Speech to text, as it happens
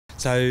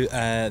So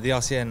the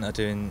RCN are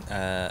doing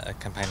a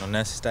campaign on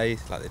Nurses Day,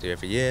 like they do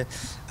every year,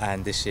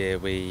 and this year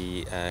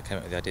we came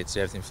up with the idea to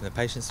do everything from the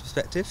patient's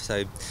perspective.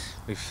 So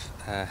we've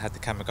had the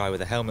camera guy with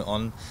a helmet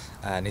on,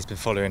 and he's been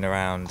following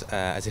around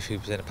as if he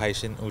was in a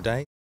patient all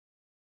day.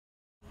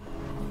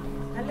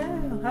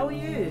 Hello, how are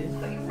you?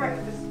 Got your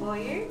breakfast for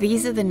you.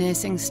 These are the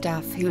nursing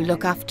staff who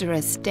look after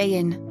us day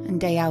in and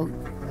day out.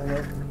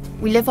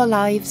 We live our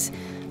lives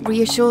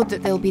reassured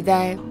that they'll be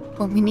there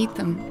when we need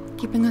them,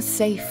 keeping us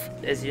safe.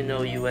 As you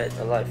know, you had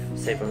a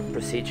life-saving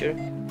procedure.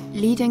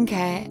 Leading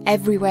care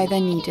everywhere they're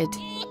needed.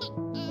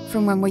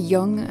 From when we're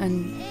young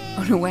and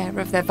unaware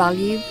of their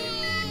value,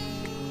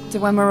 to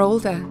when we're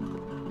older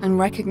and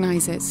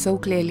recognise it so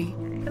clearly.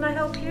 Can I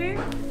help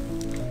you?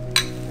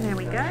 There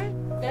we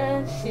go.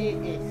 There she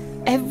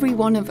is. Every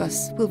one of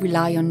us will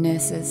rely on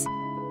nurses,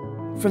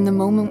 from the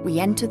moment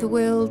we enter the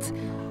world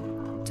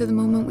to the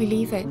moment we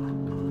leave it.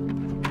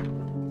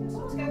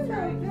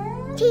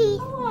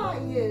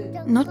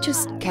 Not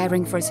just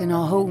caring for us in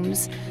our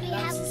homes,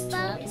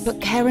 but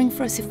caring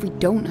for us if we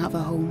don't have a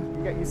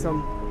home. Get you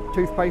some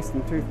toothpaste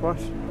and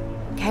toothbrush.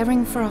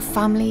 Caring for our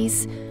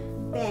families.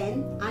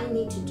 Ben, I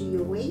need to do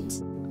your weight.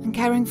 And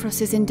caring for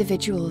us as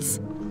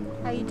individuals.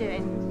 How are you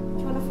doing?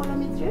 Do you want to follow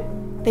me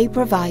through? They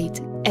provide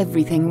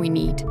everything we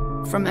need,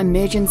 from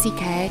emergency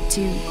care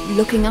to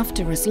looking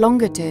after us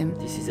longer term.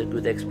 This is a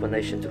good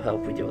explanation to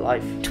help with your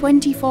life.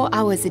 24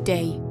 hours a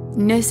day.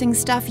 Nursing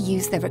staff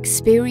use their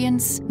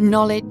experience,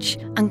 knowledge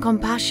and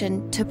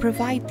compassion to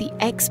provide the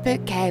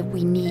expert care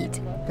we need.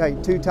 Okay,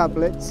 2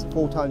 tablets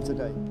 4 times a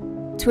day.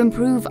 To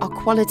improve our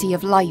quality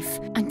of life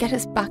and get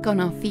us back on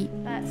our feet.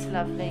 That's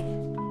lovely.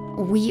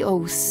 We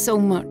owe so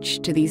much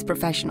to these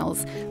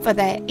professionals for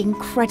their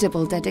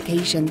incredible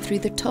dedication through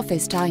the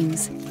toughest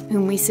times,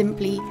 whom we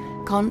simply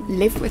can't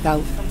live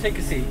without. Come take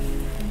a seat.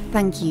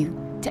 Thank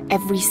you to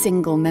every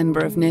single member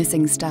of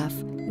nursing staff.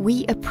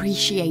 We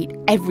appreciate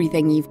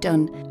everything you've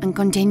done and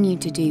continue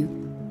to do,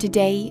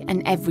 today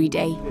and every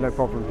day. No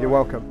problem, you're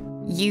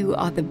welcome. You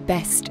are the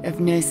best of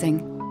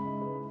nursing.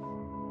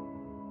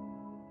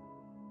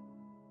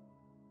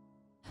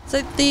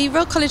 So the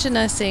Royal College of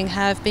Nursing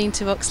have been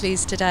to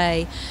Oxley's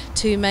today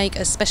to make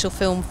a special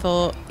film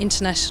for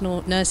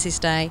International Nurses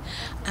Day,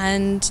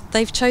 and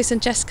they've chosen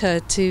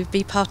Jessica to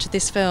be part of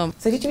this film.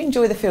 So did you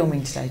enjoy the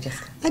filming today,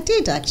 Jessica? I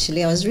did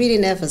actually. I was really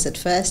nervous at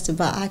first,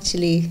 but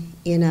actually,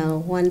 you know,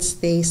 once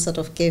they sort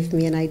of gave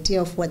me an idea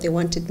of what they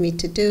wanted me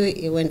to do,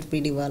 it went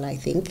really well, I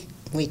think.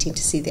 Waiting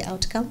to see the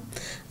outcome.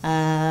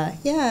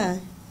 Yeah,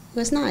 it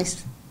was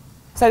nice.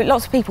 So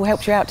lots of people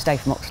helped you out today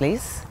from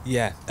Oxley's?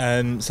 Yeah,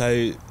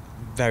 so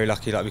very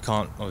lucky, like we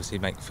can't obviously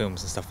make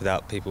films and stuff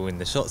without people in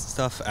the shots and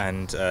stuff,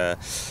 and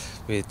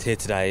we're here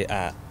today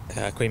at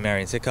Queen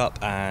Mary and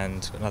Sidcup,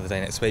 and another day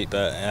next week,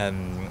 but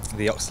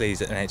the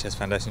Oxley's at NHS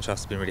Foundation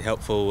Trust have been really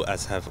helpful,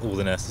 as have all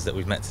the nurses that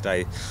we've met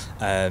today.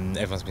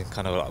 Everyone's been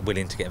kind of like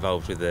willing to get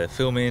involved with the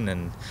filming,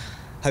 and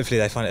hopefully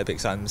they find it a bit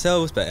exciting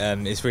themselves, but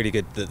it's really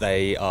good that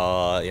they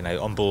are, you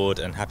know, on board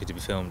and happy to be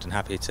filmed and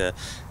happy to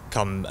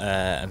come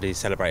and be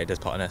celebrated as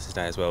part of Nurses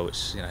Day as well,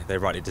 which, you know, they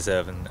rightly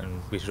deserve,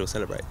 and we should all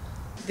celebrate.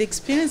 The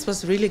experience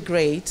was really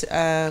great,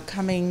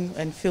 coming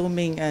and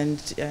filming and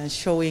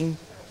showing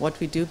what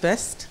we do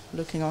best,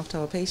 looking after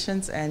our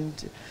patients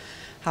and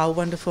how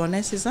wonderful our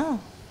nurses are.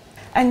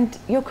 And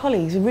your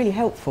colleagues are really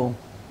helpful.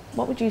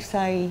 What would you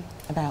say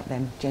about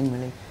them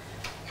generally?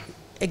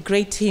 A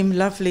great team,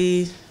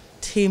 lovely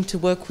team to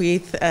work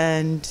with,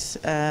 and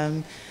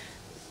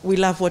we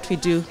love what we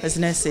do as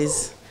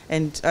nurses,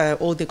 and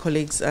all the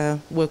colleagues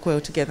work well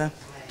together.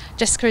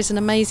 Jessica is an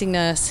amazing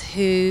nurse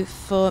who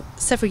for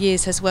several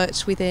years has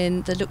worked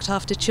within the Looked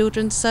After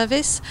Children's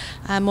Service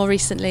and more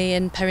recently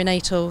in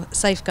perinatal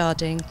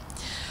safeguarding.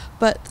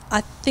 But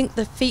I think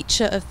the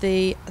feature of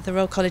the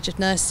Royal College of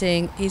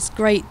Nursing is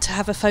great to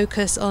have a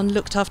focus on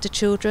looked after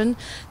children.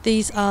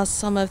 These are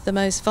some of the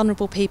most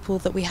vulnerable people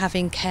that we have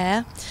in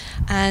care,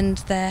 and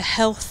their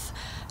health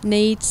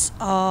needs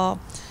are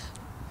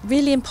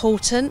really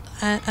important,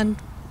 and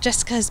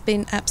Jessica has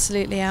been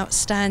absolutely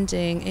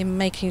outstanding in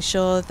making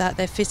sure that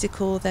their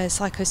physical, their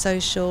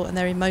psychosocial and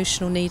their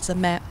emotional needs are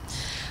met,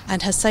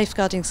 and her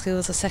safeguarding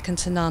skills are second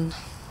to none.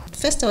 At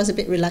first I was a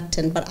bit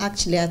reluctant, but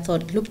actually I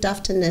thought looked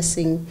after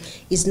nursing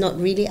is not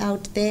really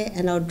out there,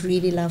 and I would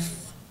really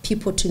love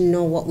people to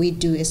know what we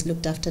do as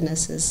looked after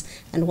nurses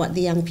and what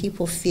the young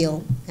people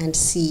feel and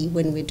see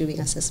when we're doing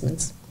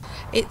assessments.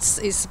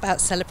 It's about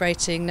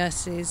celebrating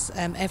nurses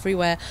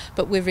everywhere,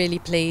 but we're really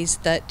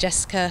pleased that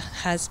Jessica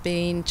has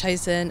been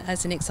chosen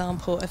as an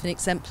example of an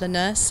exemplar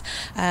nurse.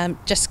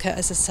 Jessica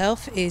as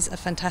herself is a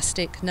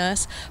fantastic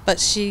nurse, but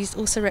she's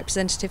also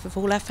representative of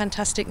all our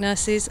fantastic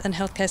nurses and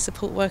healthcare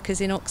support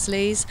workers in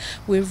Oxley's.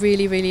 We're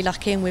really, really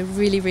lucky, and we're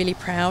really, really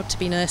proud to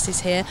be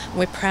nurses here, and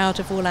we're proud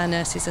of all our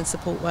nurses and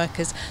support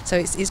workers, so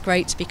it's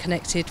great to be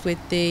connected with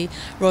the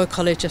Royal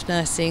College of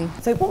Nursing.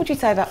 So what would you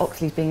say about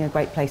Oxley's being a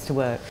great place to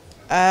work?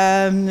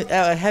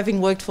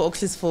 Having worked for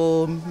Oxley's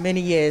for many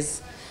years,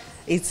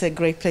 it's a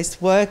great place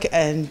to work,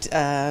 and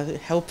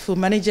helpful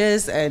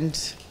managers,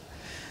 and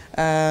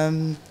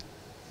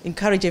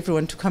encourage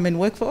everyone to come and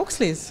work for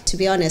Oxley's. To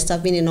be honest,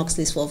 I've been in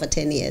Oxley's for over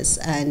 10 years,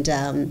 and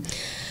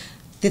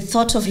the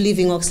thought of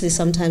leaving Oxley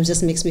sometimes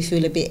just makes me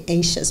feel a bit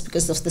anxious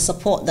because of the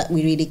support that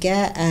we really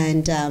get.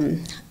 And,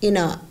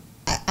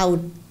 I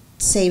would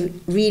say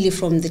really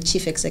from the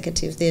chief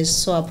executive, they're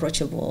so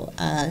approachable.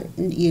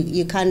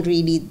 You can't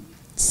really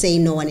say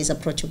no one is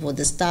approachable.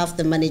 The staff,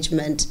 the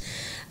management,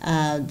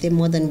 they're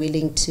more than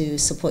willing to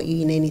support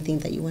you in anything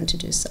that you want to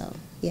do. So,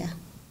 yeah.